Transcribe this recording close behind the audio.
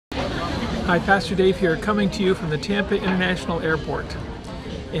Hi, Pastor Dave here, coming to you from the Tampa International Airport.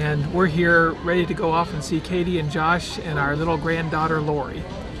 And we're here ready to go off and see Katie and Josh and our little granddaughter Lori.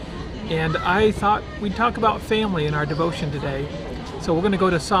 And I thought we'd talk about family in our devotion today. So we're going to go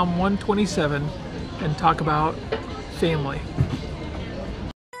to Psalm 127 and talk about family.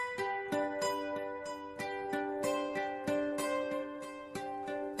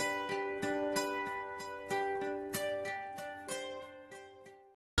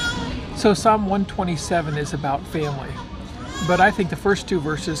 So Psalm 127 is about family, but I think the first two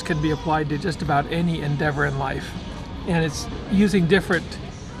verses can be applied to just about any endeavor in life. And it's using different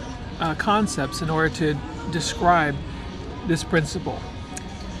concepts in order to describe this principle.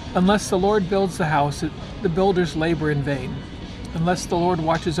 Unless the Lord builds the house, the builders labor in vain. Unless the Lord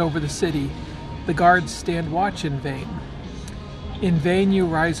watches over the city, the guards stand watch in vain. In vain you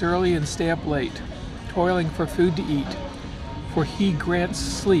rise early and stay up late, toiling for food to eat, for he grants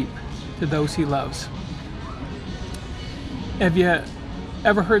sleep to those he loves. Have you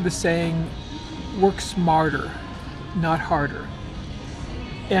ever heard the saying, work smarter, not harder?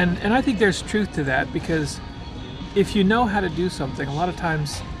 And I think there's truth to that, because if you know how to do something, a lot of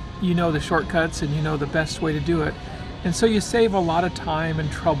times you know the shortcuts and you know the best way to do it. And so you save a lot of time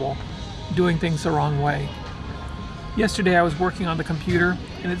and trouble doing things the wrong way. Yesterday I was working on the computer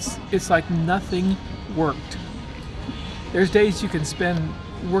and it's like nothing worked. There's days you can spend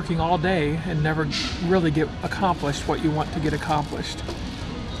working all day and never really get accomplished what you want to get accomplished.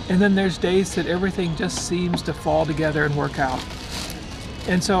 And then there's days that everything just seems to fall together and work out.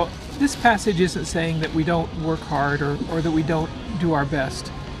 And so this passage isn't saying that we don't work hard or that we don't do our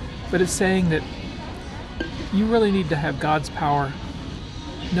best, but it's saying that you really need to have God's power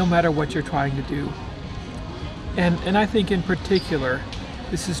no matter what you're trying to do. And I think in particular,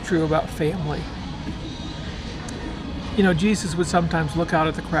 this is true about family. You know, Jesus would sometimes look out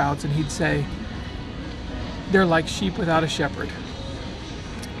at the crowds and he'd say, they're like sheep without a shepherd.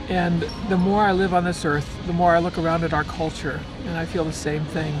 And the more I live on this earth, the more I look around at our culture, and I feel the same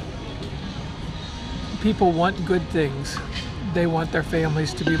thing. People want good things. They want their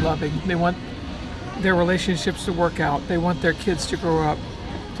families to be loving. They want their relationships to work out. They want their kids to grow up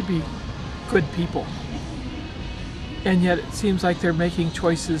to be good people. And yet it seems like they're making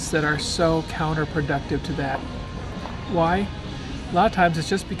choices that are so counterproductive to that. Why? A lot of times it's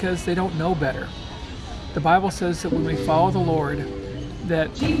just because they don't know better. The Bible says that when we follow the Lord, that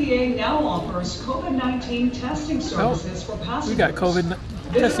TVA now offers COVID-19 testing services for passengers. We got COVID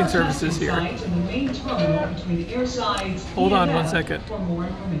testing services here. In the main terminal between the airsides. Hold on one second. For more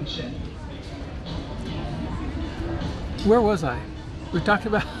information. Where was I? We're talking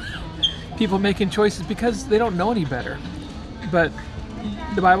about people making choices because they don't know any better. But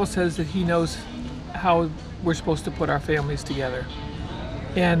the Bible says that He knows how we're supposed to put our families together.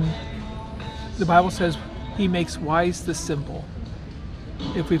 And the Bible says He makes wise the simple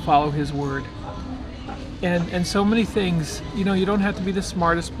if we follow His word. And so many things, you know, you don't have to be the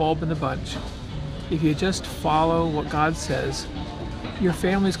smartest bulb in the bunch. If you just follow what God says, your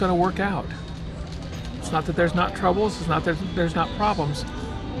family's going to work out. It's not that there's not troubles, it's not that there's not problems,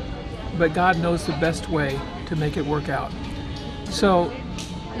 but God knows the best way to make it work out. So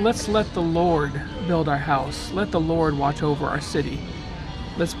let's let the Lord build our house. Let the Lord watch over our city.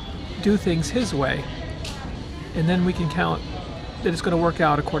 Let's do things His way, and then we can count that it's going to work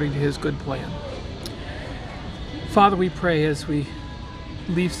out according to His good plan. Father, we pray as we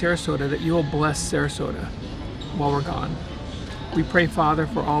leave Sarasota that You will bless Sarasota while we're gone. We pray, Father,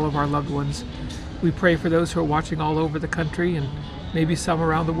 for all of our loved ones. We pray for those who are watching all over the country and maybe some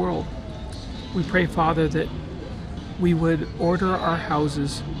around the world. We pray, Father, that we would order our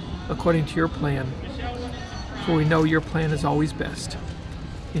houses according to Your plan, for we know Your plan is always best.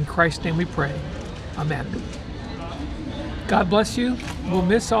 In Christ's name we pray. Amen. God bless you. We'll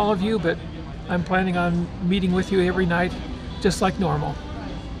miss all of you, but I'm planning on meeting with you every night, just like normal.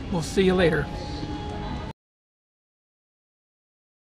 We'll see you later.